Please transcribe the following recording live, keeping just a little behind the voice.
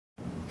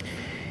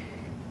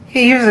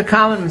Okay, here's a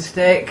common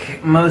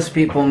mistake most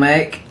people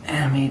make.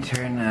 Let me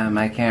turn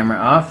my camera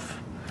off.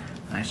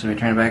 Actually, let me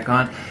turn it back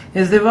on.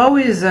 Is they've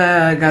always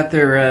got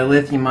their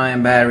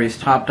lithium-ion batteries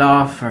topped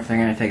off, or if they're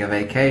going to take a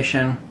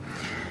vacation,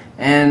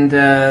 and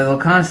they'll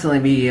constantly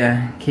be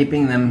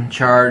keeping them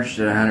charged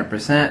at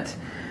 100%.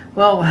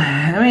 Well,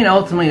 I mean,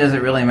 ultimately, does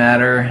it really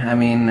matter? I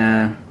mean,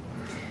 the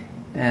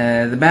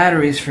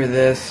batteries for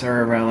this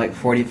are around like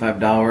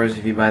 $45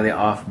 if you buy the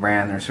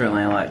off-brand. They're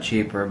certainly a lot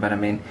cheaper, but I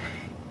mean,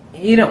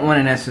 you don't want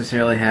to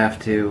necessarily have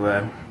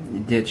to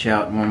ditch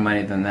out more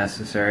money than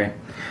necessary.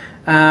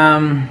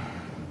 Right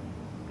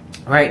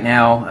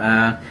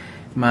now,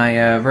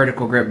 my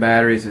vertical grip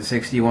battery is at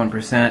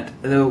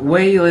 61%. The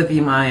way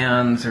lithium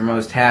ions are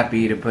most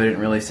happy, to put it in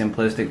really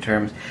simplistic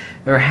terms,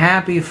 they're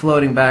happy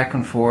floating back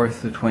and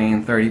forth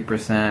between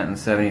 30% and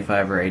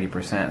 75 or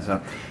 80%.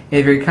 So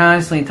if you're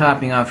constantly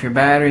topping off your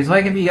batteries,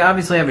 like if you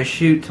obviously have a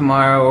shoot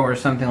tomorrow or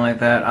something like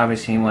that,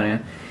 obviously you want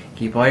to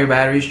keep all your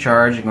batteries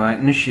charged and go out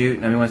in a shoot.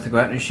 Nobody wants to go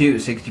out in a shoot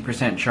with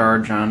 60%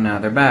 charge on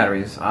their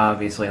batteries,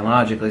 obviously and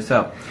logically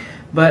so.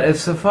 But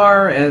as so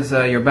far as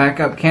your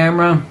backup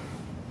camera,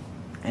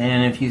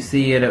 and if you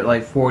see it at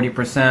like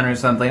 40% or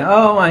something,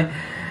 oh,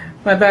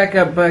 my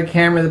backup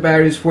camera, the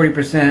battery is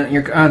 40%,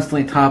 you're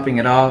constantly topping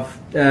it off.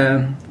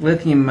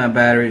 Lithium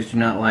batteries do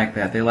not like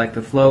that. They like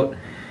to float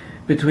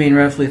between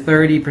roughly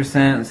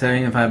 30%,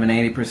 75 and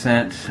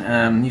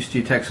 80%. Used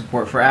to do tech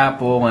support for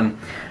Apple, and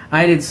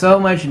I did so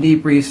much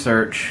deep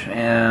research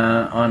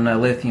on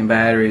lithium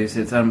batteries,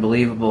 it's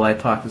unbelievable. I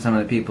talked to some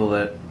of the people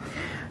that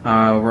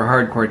were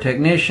hardcore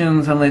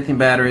technicians on lithium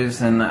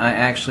batteries, and I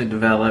actually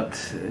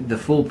developed the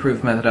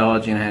foolproof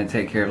methodology on how to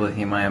take care of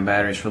lithium-ion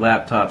batteries for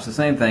laptops. The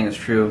same thing is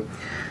true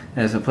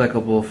as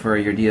applicable for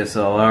your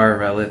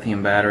DSLR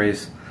lithium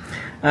batteries.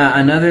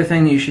 Another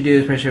thing that you should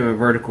do, especially with a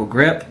vertical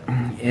grip,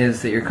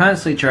 is that you're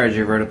constantly charging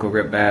your vertical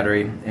grip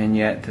battery, and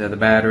yet the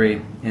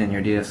battery in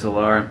your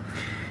DSLR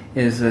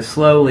is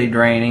slowly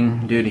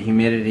draining due to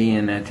humidity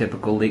and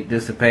typical leak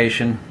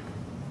dissipation.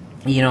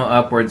 You know,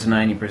 upwards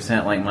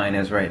 90% like mine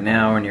is right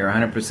now, or near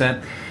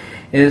 100%,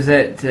 is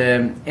that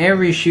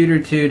every shoot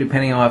or two,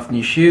 depending on how often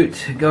you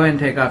shoot, go ahead and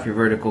take off your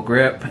vertical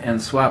grip and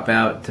swap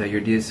out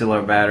your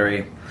DSLR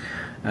battery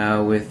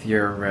with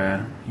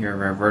your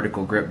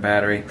vertical grip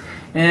battery.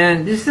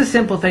 And just a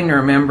simple thing to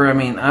remember. I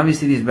mean,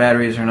 obviously these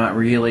batteries are not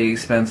really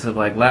expensive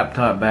like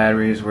laptop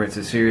batteries where it's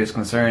a serious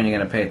concern. You're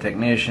going to pay a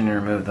technician to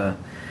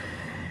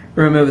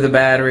remove the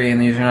battery,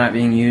 and these are not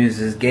being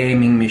used as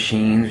gaming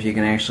machines. You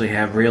can actually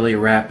have really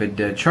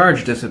rapid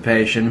charge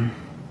dissipation,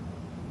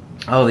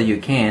 although you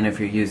can if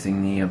you're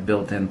using the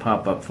built-in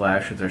pop-up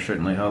flash, which I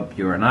certainly hope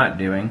you are not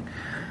doing.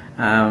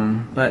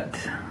 But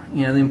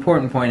you know, the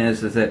important point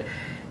is that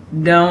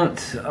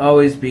don't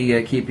always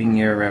be keeping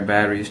your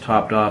batteries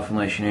topped off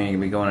unless you know you're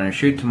going to be going on a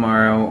shoot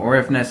tomorrow, or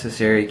if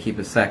necessary, keep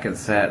a second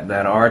set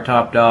that are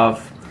topped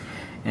off.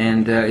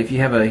 And if you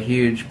have a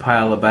huge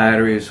pile of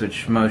batteries,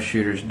 which most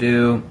shooters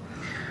do,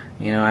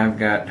 you know, I've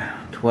got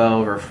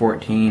 12 or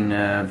 14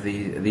 of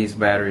these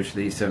batteries,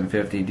 the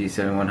E750,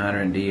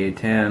 D7100, and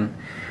DA10,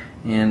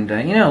 and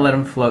you know, let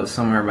them float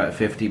somewhere about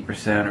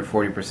 50%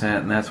 or 40%,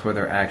 and that's where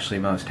they're actually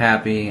most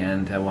happy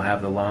and will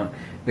have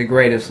the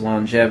greatest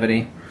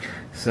longevity.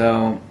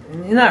 So,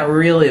 not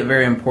really a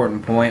very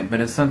important point, but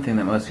it's something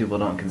that most people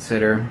don't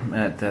consider.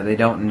 That they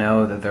don't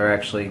know that they're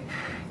actually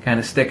kind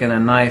of sticking a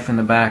knife in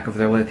the back of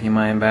their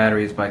lithium-ion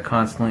batteries by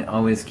constantly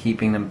always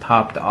keeping them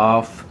topped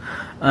off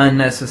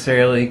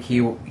unnecessarily,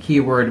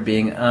 keyword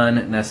being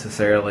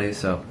unnecessarily.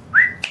 So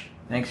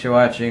thanks for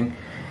watching,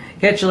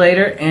 catch you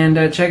later,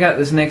 and check out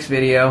this next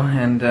video,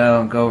 and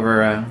I'll go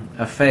over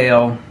a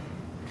fail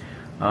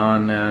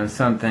on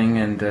something,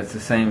 and it's the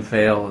same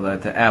fail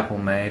that Apple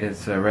made.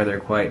 It's rather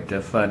quite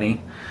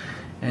funny,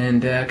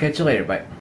 and catch you later, bye.